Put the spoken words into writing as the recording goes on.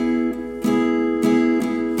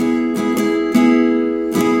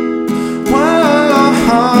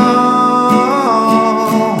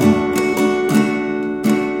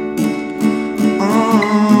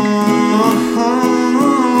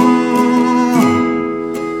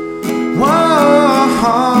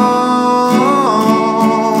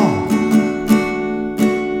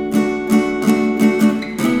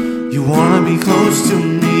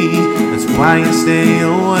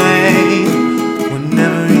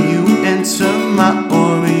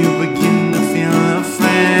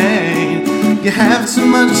have too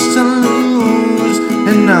much to lose,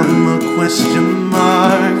 and I'm a question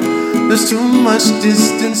mark. There's too much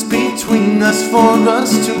distance between us for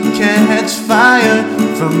us to catch fire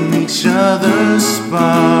from each other's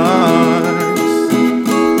spark.